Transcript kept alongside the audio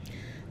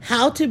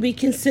How to Be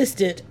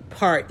Consistent,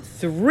 Part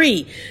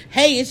 3.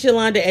 Hey, it's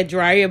Yolanda at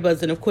Dryer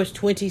Buzz, and of course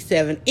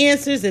 27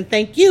 Answers, and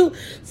thank you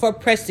for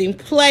pressing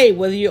play,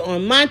 whether you're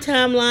on my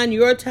timeline,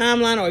 your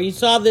timeline, or you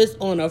saw this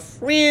on a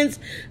friend's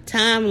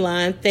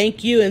timeline.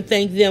 Thank you, and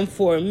thank them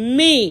for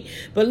me.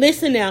 But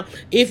listen now,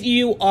 if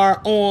you are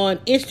on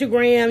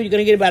Instagram, you're going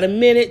to get about 1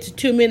 minute to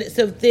 2 minutes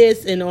of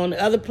this, and on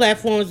other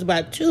platforms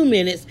about 2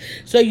 minutes.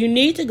 So you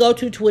need to go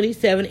to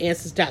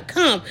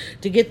 27answers.com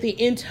to get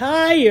the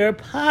entire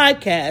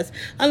podcast,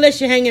 unless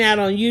you're hanging out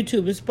on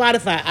YouTube and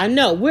Spotify. I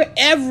know we're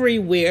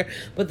everywhere,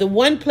 but the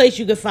one place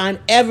you can find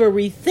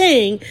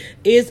everything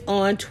is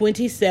on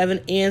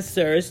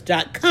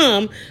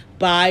 27answers.com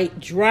by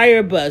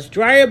Dryer Buzz.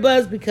 Dryer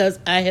Buzz, because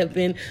I have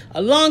been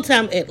a long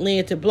time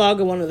Atlanta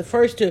blogger, one of the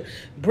first to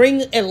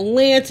bring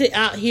Atlanta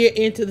out here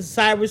into the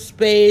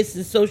cyberspace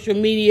and social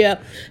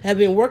media. Have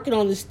been working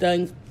on this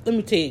thing, let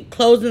me tell you,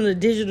 closing the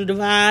digital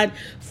divide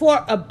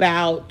for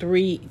about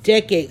 3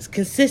 decades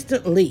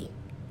consistently.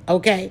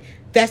 Okay?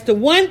 That's the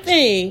one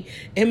thing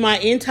in my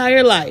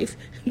entire life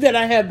that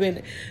I have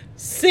been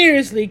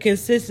seriously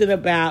consistent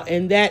about,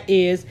 and that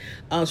is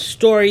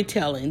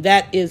storytelling.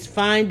 That is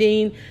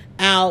finding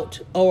out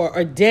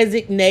or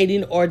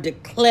designating or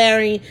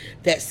declaring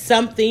that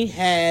something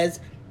has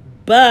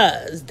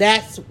buzz.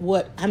 That's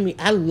what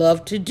I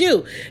love to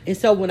do. And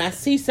so when I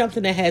see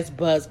something that has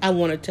buzz, I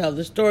want to tell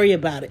the story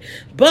about it.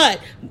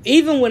 But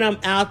even when I'm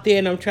out there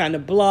and I'm trying to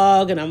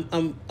blog and I'm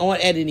on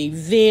at an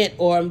event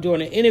or I'm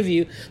doing an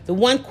interview, the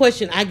one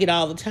question I get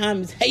all the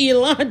time is, "Hey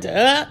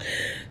Yolanda,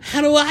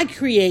 how do I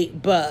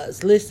create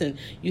buzz?" Listen,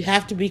 you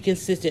have to be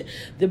consistent.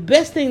 The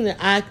best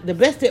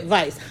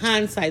advice,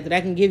 hindsight, that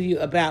I can give you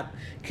about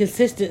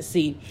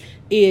consistency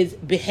is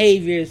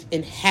behaviors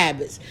and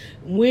habits.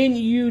 When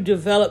you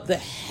develop the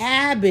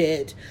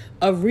habit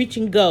of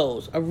reaching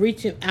goals, of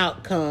reaching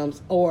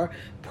outcomes, or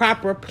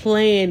proper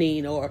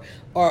planning, or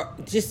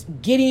just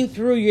getting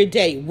through your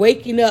day,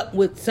 waking up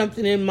with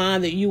something in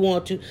mind that you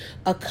want to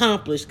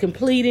accomplish,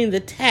 completing the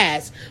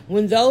task,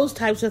 when those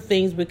types of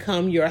things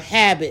become your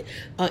habit,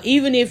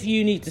 even if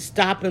you need to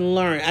stop and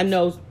learn. I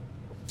know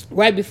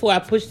right before I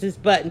pushed this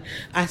button,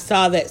 I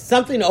saw that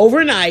something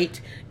overnight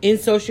in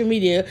social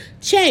media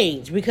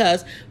changed,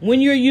 because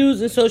when you're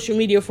using social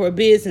media for a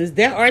business,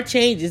 there are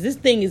changes. This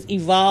thing is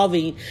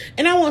evolving,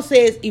 and I won't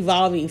say it's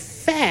evolving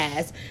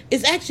fast.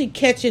 It's actually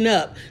catching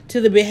up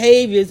to the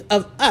behaviors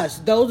of us,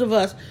 those of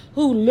us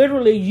who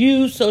literally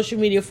use social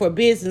media for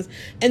business,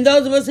 and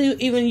those of us who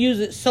even use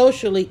it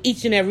socially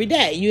each and every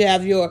day. You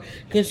have your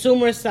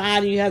consumer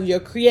side and you have your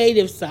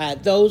creative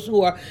side, those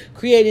who are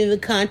creating the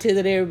content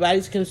that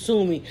everybody's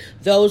consuming,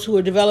 those who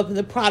are developing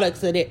the products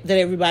that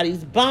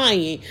everybody's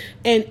buying.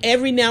 And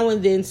every now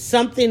and then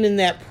something in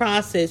that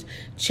process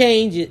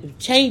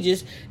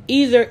changes.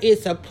 Either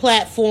it's a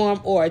platform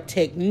or a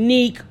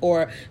technique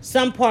or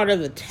some part of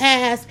the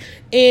task,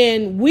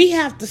 and we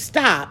have to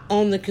stop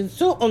on the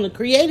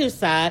creative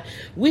side.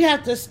 We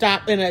have to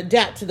stop and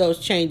adapt to those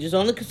changes.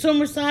 On the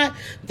consumer side,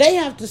 they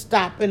have to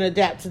stop and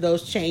adapt to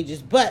those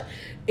changes. But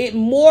it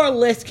more or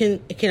less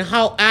can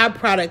halt our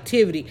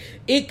productivity.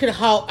 It could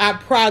halt our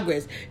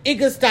progress. It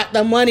could stop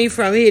the money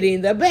from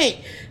hitting the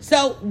bank.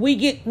 So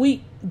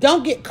we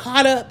don't get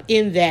caught up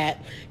in that.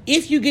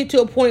 If you get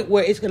to a point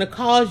where it's going to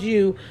cause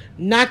you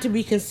not to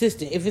be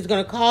consistent, if it's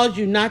going to cause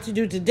you not to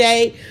do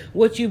today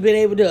what you've been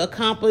able to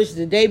accomplish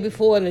the day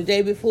before and the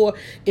day before,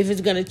 if it's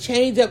going to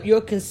change up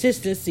your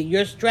consistency,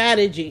 your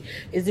strategy,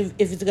 if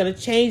it's going to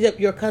change up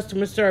your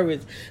customer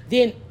service,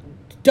 then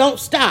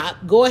don't stop.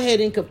 Go ahead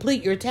and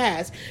complete your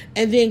task,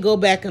 and then go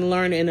back and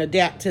learn and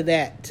adapt to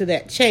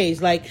that change.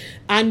 Like,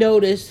 I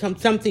noticed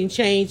something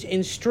changed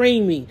in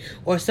streaming,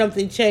 or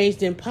something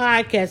changed in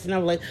podcasts, and I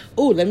was like,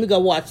 "Oh, let me go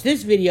watch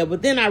this video."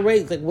 But then I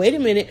raised, like, wait a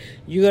minute,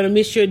 you're gonna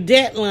miss your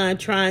deadline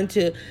trying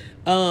to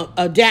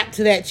adapt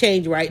to that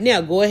change right now.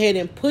 Go ahead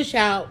and push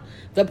out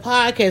the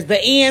podcast,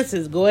 the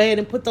answers. Go ahead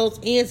and put those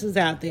answers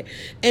out there,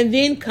 and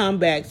then come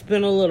back,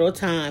 spend a little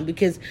time,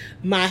 because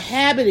my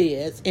habit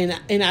is, and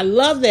I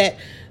love that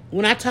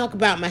when I talk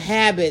about my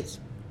habits,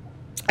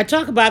 I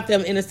talk about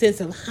them in a sense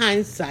of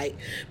hindsight,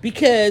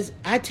 because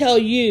I tell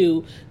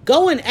you,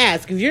 go and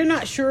ask. If you're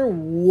not sure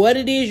what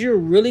it is you're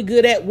really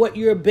good at, what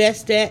you're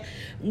best at,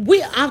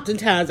 we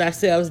oftentimes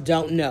ourselves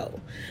don't know.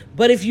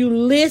 But if you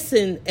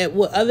listen at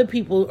what other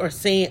people are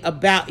saying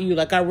about you,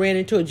 like I ran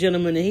into a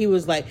gentleman and he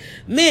was like,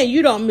 "Man,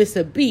 you don't miss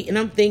a beat." And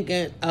I'm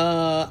thinking,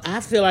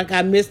 I feel like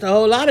I missed a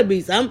whole lot of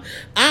beats.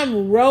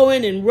 I'm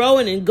rowing and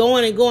going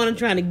and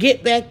trying to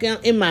get back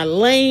in my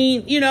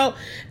lane,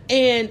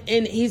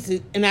 And he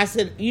said, and I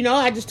said,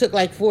 I just took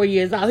like 4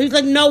 years off. He's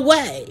like, "No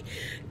way,"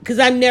 because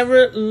I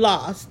never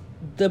lost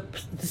the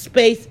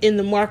space in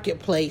the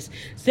marketplace,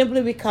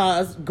 simply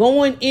because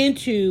going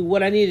into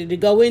what I needed to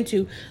go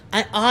into,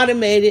 I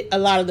automated a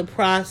lot of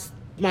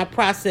my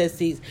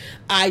processes.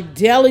 I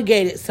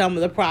delegated some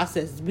of the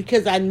processes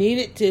because I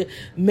needed to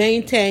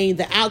maintain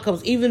the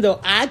outcomes. Even though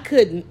I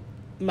couldn't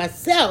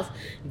myself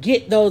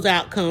get those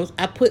outcomes,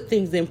 I put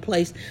things in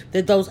place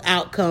that those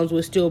outcomes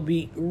would still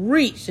be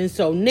reached. And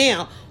so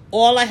now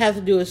all I have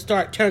to do is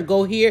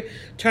go here,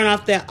 turn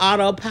off that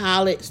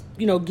autopilot,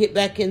 get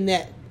back in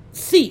that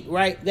seat,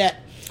 right?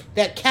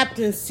 That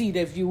captain's seat,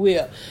 if you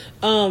will.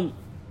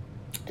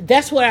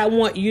 That's what I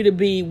want you to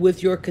be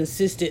with your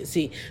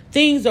consistency.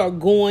 Things are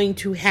going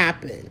to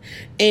happen.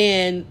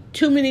 And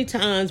too many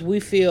times we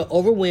feel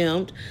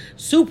overwhelmed,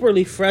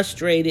 superly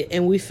frustrated,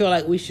 and we feel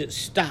like we should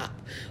stop.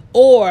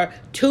 Or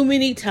too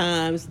many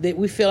times that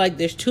we feel like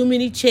there's too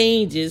many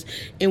changes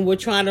and we're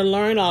trying to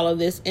learn all of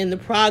this and the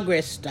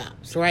progress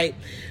stops, right?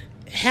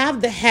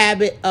 Have the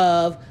habit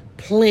of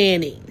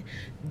planning.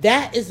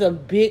 That is a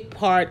big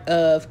part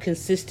of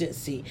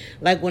consistency.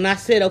 Like when I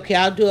said, okay,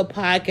 I'll do a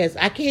podcast.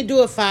 I can't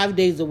do it 5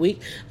 days a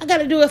week. I got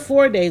to do it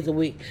 4 days a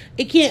week.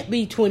 It can't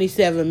be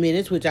 27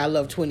 minutes, which I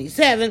love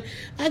 27.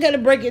 I got to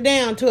break it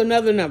down to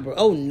another number.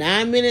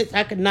 9 minutes.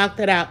 I could knock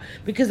that out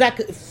because I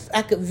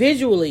could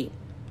visually,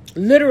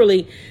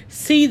 literally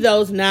see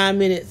those 9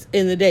 minutes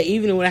in the day,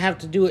 even when I have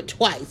to do it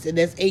twice, and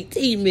that's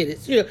 18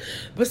 minutes.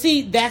 But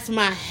see, that's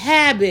my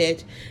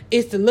habit,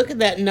 is to look at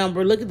that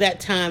number, look at that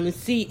time, and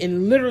see,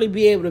 and literally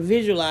be able to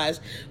visualize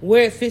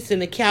where it fits in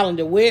the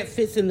calendar, where it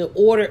fits in the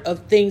order of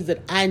things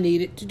that I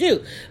needed to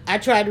do. I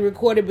tried to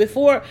record it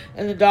before,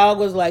 and the dog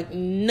was like,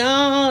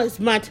 no,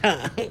 it's my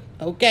time.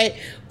 Okay?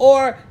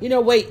 Or,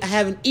 wait, I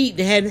haven't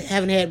eaten,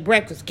 haven't had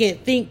breakfast,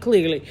 can't think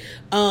clearly.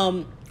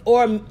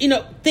 Or,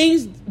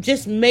 things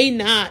just may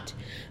not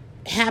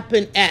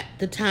happen at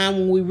the time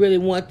when we really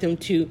want them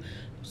to.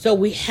 So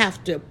we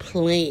have to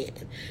plan.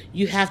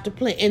 You have to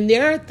plan. And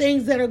there are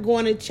things that are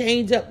going to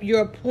change up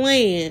your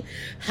plan.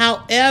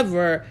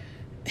 However,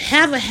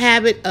 have a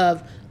habit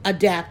of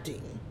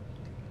adapting.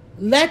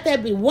 Let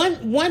that be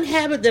one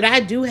habit that I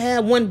do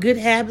have, one good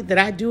habit that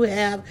I do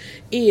have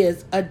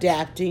is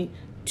adapting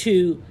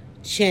to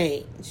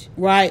change,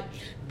 right?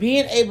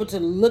 Being able to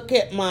look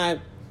at my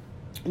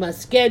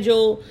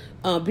schedule,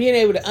 being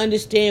able to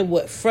understand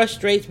what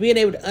frustrates, being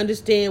able to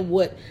understand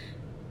what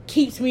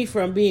keeps me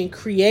from being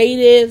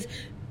creative,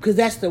 because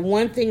that's the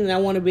one thing that I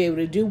want to be able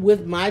to do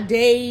with my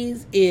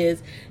days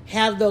is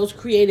have those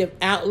creative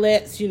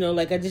outlets.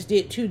 Like I just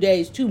did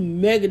 2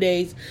 mega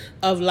days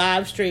of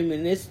live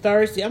streaming. It's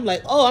Thursday. I'm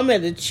like, I'm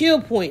at the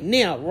chill point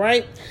now,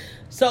 right?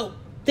 So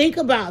think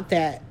about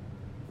that.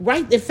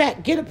 In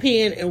fact, get a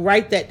pen and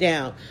write that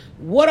down.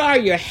 What are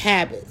your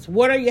habits?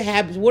 What are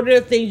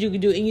the things you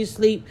can do in your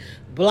sleep,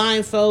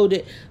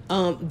 blindfolded,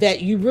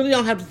 that you really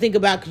don't have to think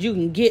about because you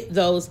can get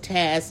those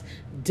tasks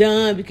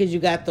done because you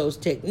got those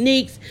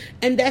techniques,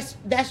 and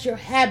that's your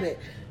habit.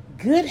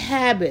 Good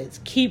habits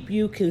keep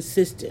you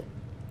consistent.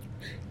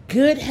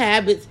 Good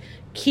habits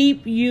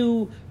keep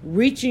you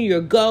reaching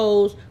your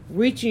goals,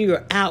 reaching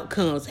your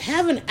outcomes.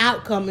 Have an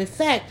outcome, in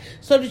fact,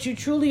 so that you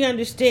truly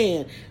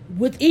understand.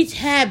 With each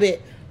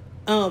habit,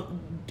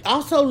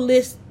 also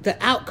list the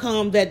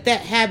outcome that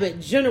habit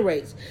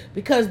generates,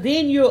 because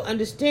then you'll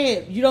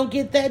understand, you don't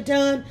get that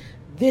done,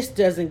 this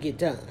doesn't get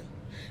done.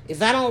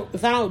 If I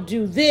don't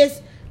do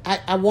this,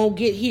 I won't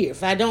get here.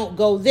 If I don't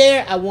go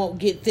there, I won't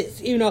get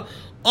this.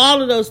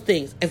 All of those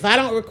things. If I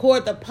don't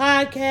record the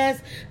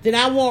podcast, then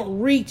I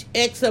won't reach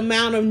X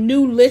amount of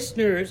new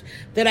listeners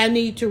that I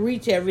need to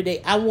reach every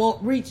day. I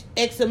won't reach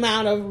X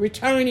amount of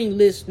returning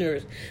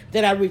listeners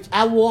that I reach.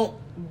 I won't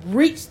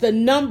reach the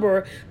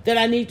number that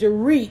I need to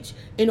reach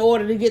in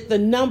order to get the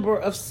number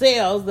of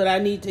sales that I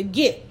need to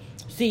get.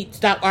 See,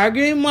 stop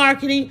arguing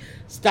marketing,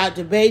 stop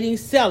debating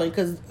selling,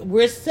 because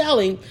we're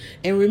selling.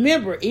 And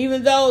remember,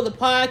 even though the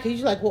podcast,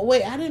 you're like, well,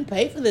 wait, I didn't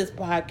pay for this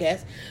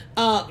podcast.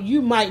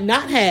 You might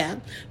not have,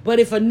 but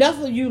if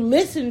enough of you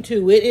listen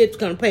to it, it's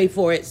going to pay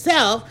for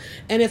itself.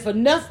 And if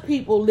enough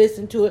people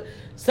listen to it,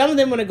 some of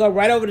them are going to go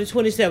right over to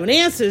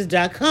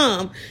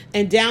 27answers.com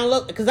and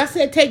download, because I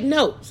said take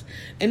notes.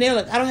 And they're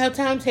like, I don't have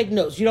time to take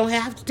notes. You don't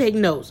have to take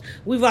notes.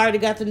 We've already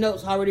got the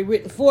notes already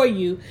written for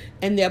you,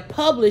 and they're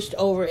published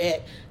over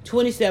at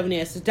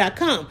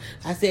 27answers.com.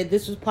 I said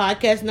this was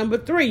podcast number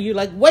 3. You're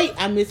like, wait,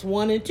 I missed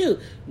 1 and 2.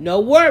 No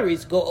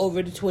worries. Go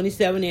over to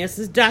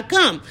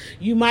 27answers.com.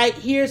 You might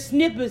hear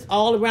snippets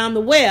all around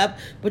the web,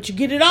 but you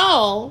get it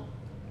all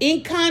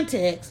in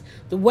context,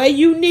 the way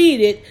you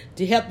need it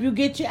to help you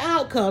get your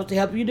outcomes, to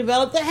help you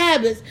develop the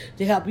habits,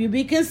 to help you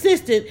be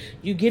consistent.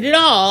 You get it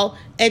all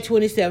at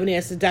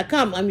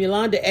 27answers.com. I'm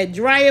Yolanda at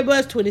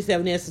DryerBuzz.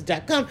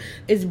 27answers.com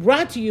is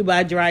brought to you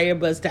by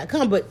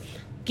DryerBuzz.com. But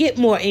get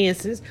more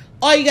answers.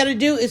 All you got to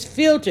do is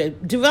filter.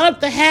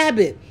 Develop the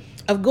habit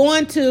of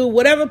going to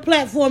whatever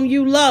platform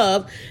you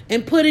love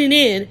and putting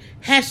in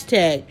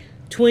hashtag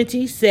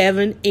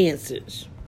 27answers.